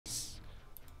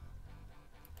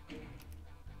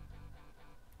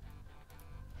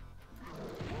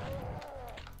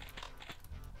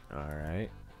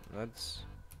Let's...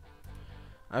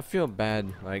 I feel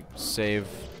bad, like, save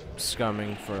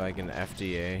scumming for, like, an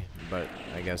FDA, but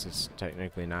I guess it's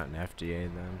technically not an FDA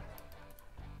then.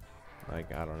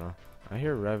 Like, I don't know. I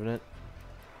hear Revenant.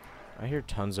 I hear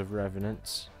tons of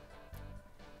Revenants.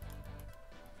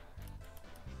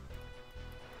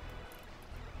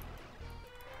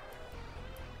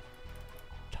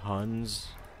 Tons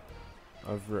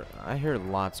of... I hear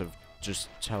lots of just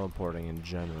teleporting in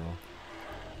general.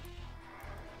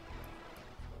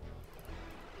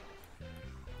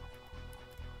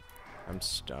 I'm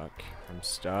stuck. I'm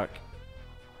stuck.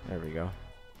 There we go.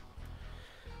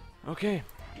 Okay.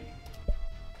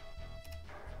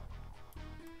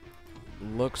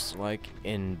 Looks like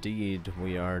indeed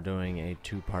we are doing a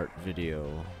two-part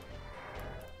video.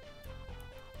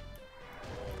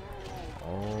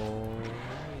 Oh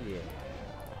yeah.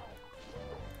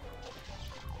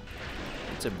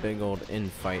 It's a big old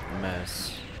infight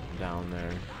mess down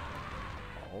there.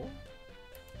 Oh.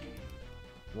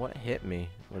 What hit me?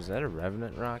 Was that a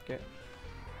Revenant rocket?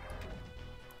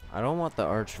 I don't want the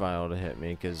Archvile to hit me,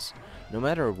 because no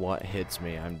matter what hits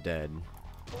me, I'm dead.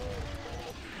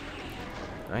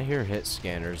 I hear hit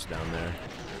scanners down there.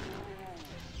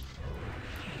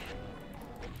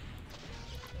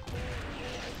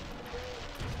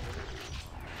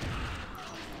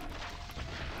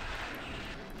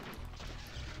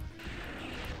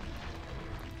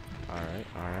 Alright,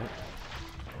 alright.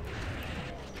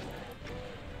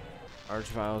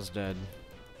 Archvile's dead.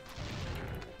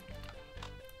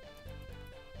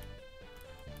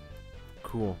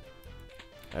 Cool.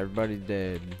 Everybody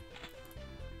dead.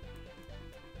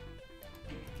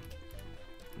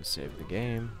 Let's save the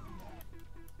game.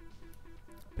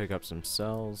 Pick up some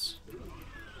cells.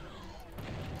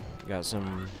 Got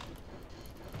some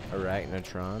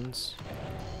arachnotrons.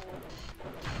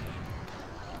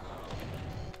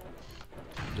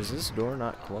 Does this door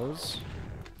not close?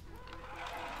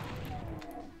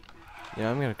 Yeah,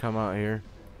 I'm gonna come out here,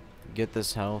 get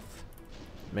this health,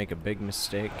 make a big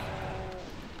mistake.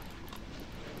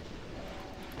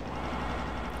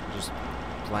 Just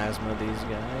plasma these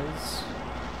guys.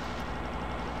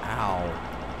 Ow.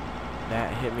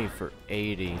 That hit me for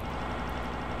 80.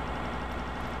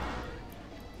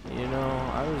 You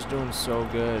know, I was doing so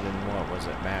good in, what was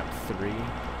it, map 3?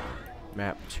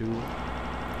 Map 2?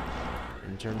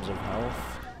 In terms of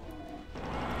health.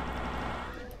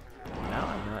 Now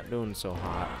I'm not doing so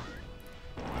hot.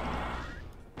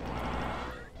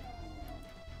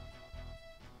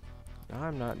 Now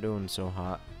I'm not doing so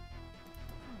hot.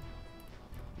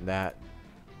 That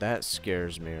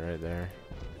scares me right there.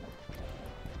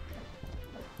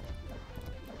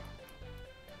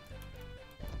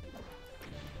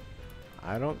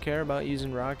 I don't care about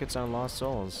using rockets on Lost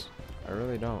Souls. I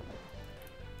really don't.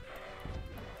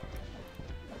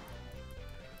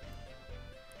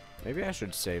 Maybe I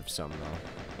should save some though.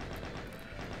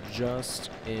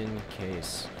 Just in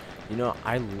case. You know,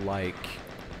 I like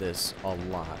this a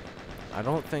lot. I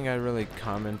don't think I really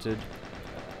commented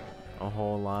a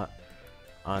whole lot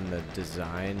on the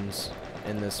designs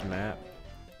in this map,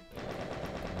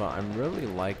 but I'm really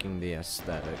liking the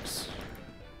aesthetics.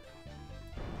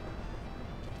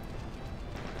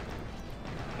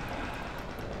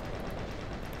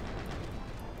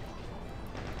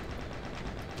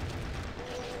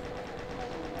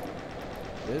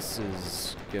 This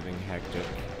is getting hectic.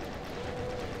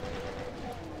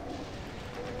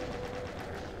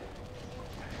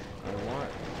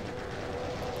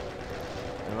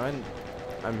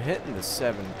 I'm hitting the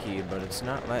 7 key, but it's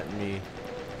not letting me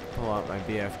pull out my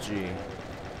BFG.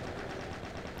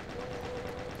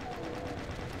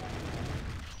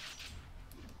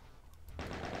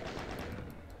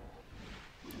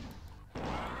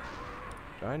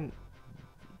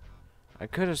 I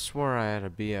could have swore I had a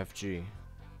BFG.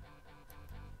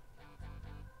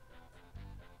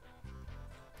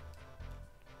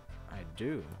 I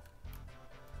do.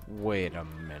 Wait a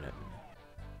minute.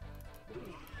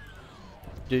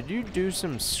 Did you do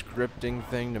some scripting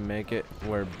thing to make it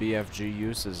where BFG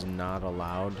use is not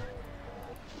allowed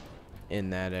in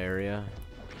that area?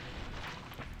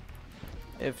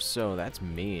 If so, that's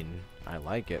mean. I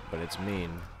like it, but it's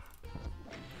mean.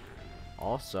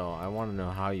 Also, I want to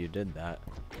know how you did that.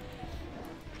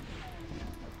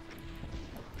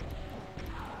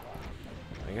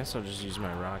 I guess I'll just use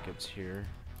my rockets here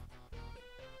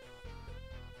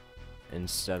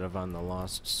instead of on the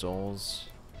Lost Souls.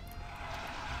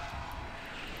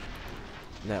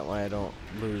 That way I don't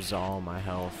lose all my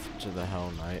health to the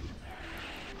Hell Knight.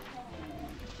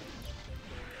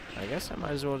 I guess I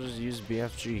might as well just use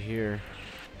BFG here,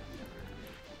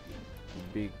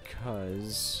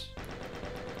 because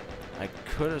I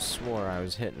could have swore I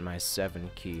was hitting my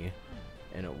 7 key,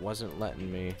 and it wasn't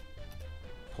letting me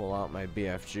pull out my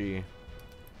BFG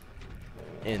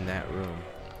in that room.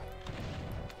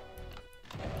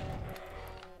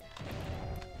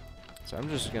 So I'm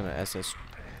just gonna SS.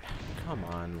 Come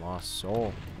on, Lost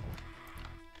Soul.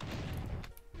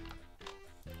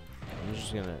 I'm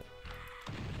just gonna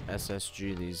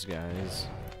SSG these guys.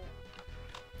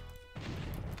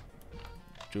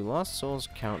 Do Lost Souls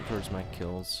count towards my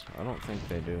kills? I don't think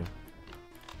they do.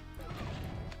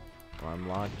 Well, I'm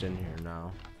locked in here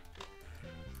now.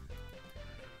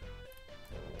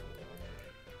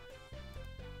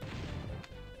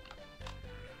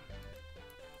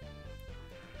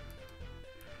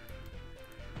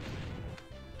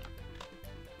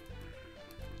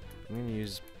 I'm gonna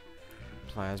use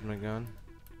plasma gun.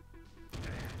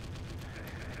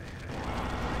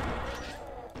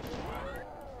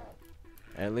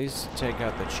 At least take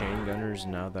out the chain gunners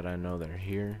now that I know they're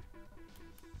here.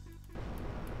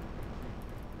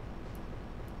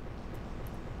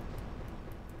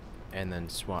 And then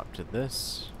swap to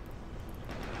this.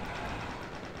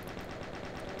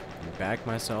 And back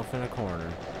myself in a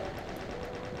corner.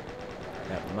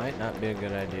 That might not be a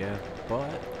good idea,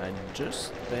 but I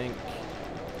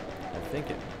think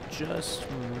it just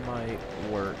might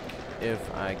work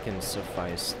if I can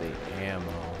suffice the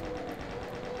ammo.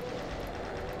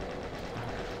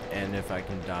 And if I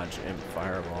can dodge imp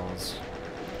fireballs.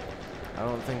 I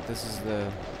don't think this is the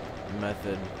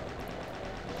method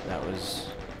that was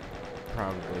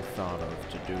probably thought of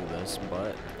to do this,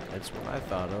 but it's what I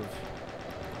thought of.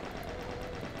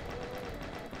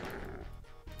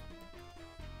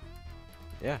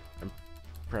 Yeah, I'm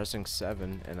pressing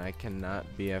 7 and I cannot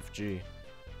BFG.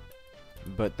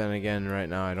 But then again, right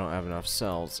now I don't have enough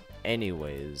cells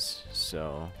anyways,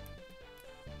 so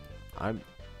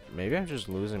maybe I'm just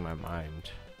losing my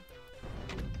mind.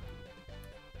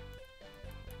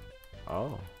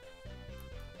 Oh.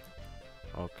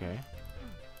 Okay.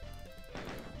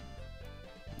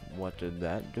 What did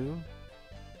that do?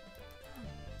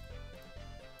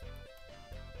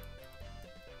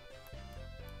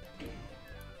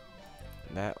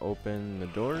 That opened the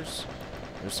doors.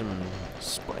 There's some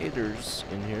spiders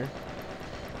in here.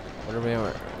 What are we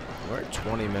at? We're at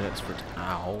 20 minutes for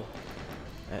ow.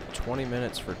 At 20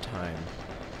 minutes for time.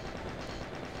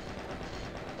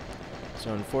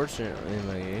 So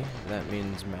unfortunately, that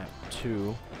means map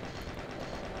 2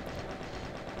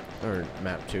 or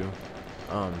map 2.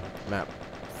 Map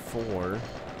 4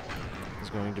 is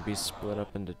going to be split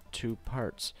up into 2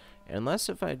 parts. Unless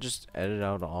if I just edit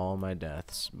out all my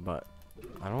deaths, but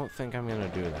I don't think I'm gonna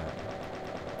do that.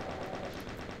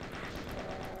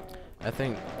 I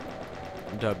think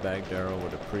Dubbagdarrel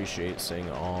would appreciate seeing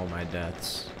all my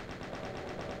deaths.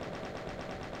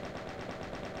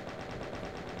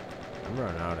 I'm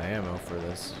running out of ammo for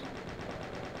this.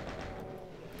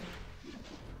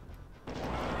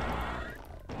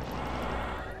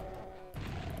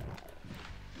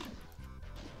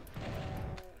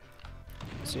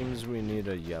 Seems we need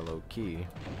a yellow key.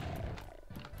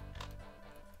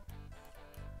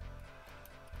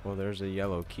 Well, there's a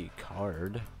yellow key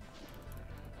card.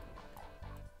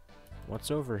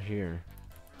 What's over here?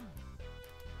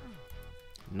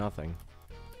 Nothing.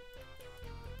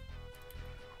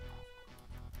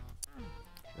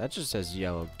 That just says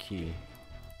yellow key.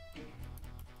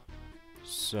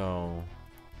 So,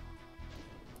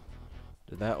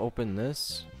 did that open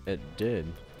this? It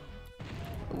did.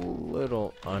 A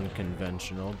little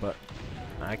unconventional, but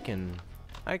I can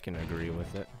agree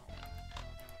with it.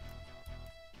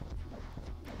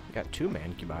 Got 2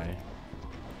 mancubi.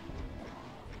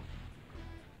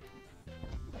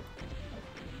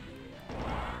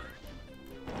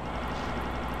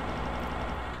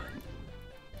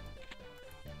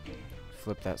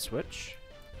 Flip that switch.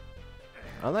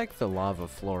 I like the lava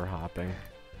floor hopping.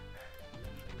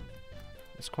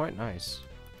 It's quite nice.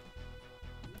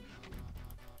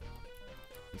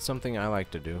 It's something I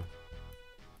like to do.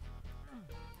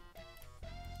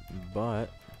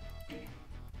 But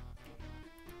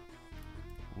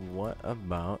what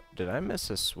about... Did I miss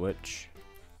a switch?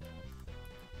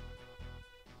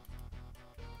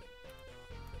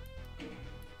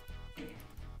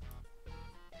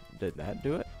 Did that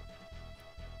do it?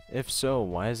 If so,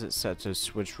 why is it set to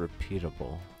switch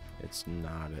repeatable? It's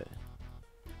not it.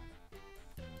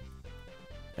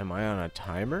 Am I on a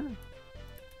timer?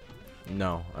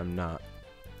 No, I'm not.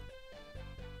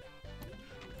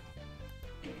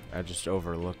 I just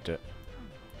overlooked it.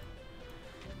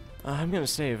 I'm gonna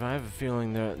save. I have a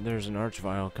feeling that there's an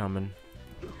archvile coming.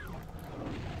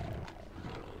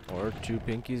 Or 2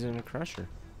 pinkies and a crusher.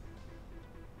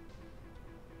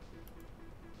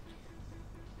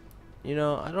 You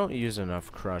know, I don't use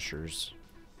enough crushers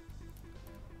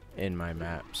in my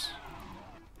maps.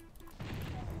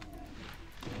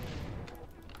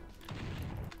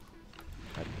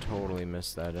 I totally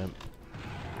missed that imp.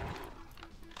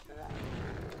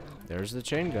 There's the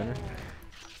chain gunner.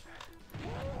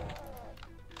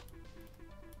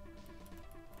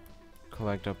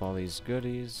 Collect up all these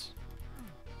goodies.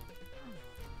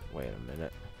 Wait a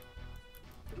minute.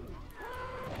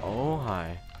 Oh,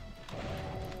 hi.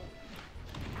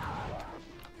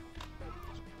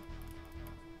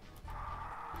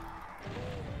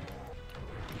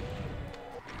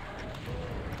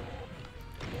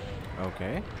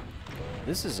 Okay.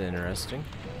 This is interesting.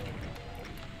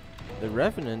 The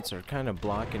revenants are kind of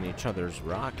blocking each other's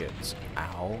rockets.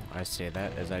 Ow. I say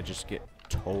that as I just get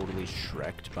totally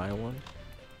shreked by one.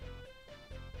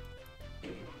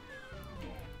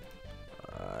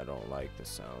 I don't like the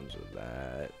sounds of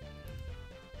that.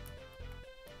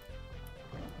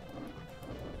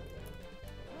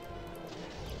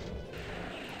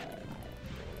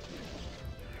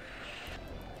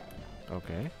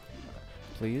 Okay.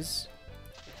 Please.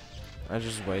 I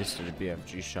just wasted a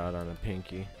BFG shot on a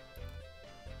pinky.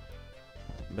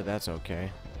 But that's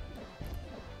okay.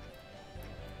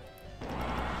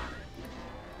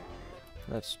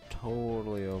 That's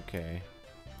totally okay.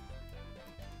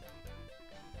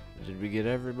 Did we get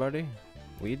everybody?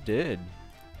 We did.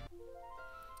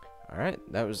 Alright,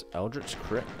 that was Eldritch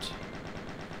Crypt.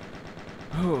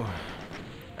 Whew.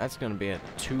 That's gonna be a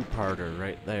two-parter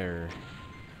right there.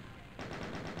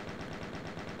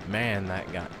 Man,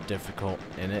 that got difficult,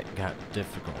 and it got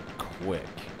difficult quick.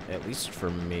 At least for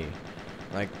me.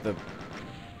 Like the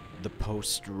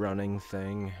post-running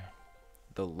thing,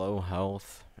 the low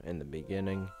health in the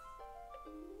beginning.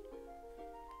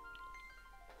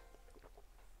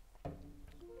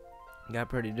 Got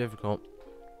pretty difficult,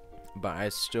 but I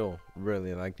still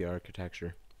really like the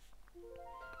architecture.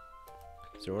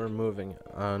 So we're moving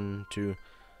on to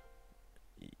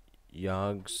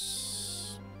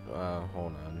Yogg's.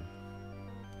 Hold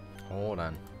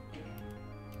on.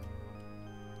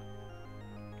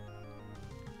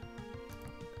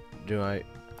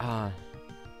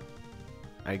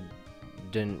 I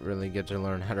didn't really get to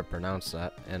learn how to pronounce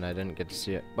that, and I didn't get to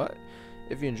see it. But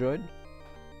if you enjoyed,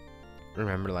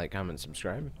 remember to like, comment,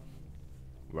 subscribe.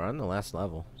 We're on the last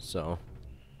level, so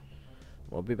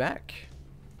we'll be back.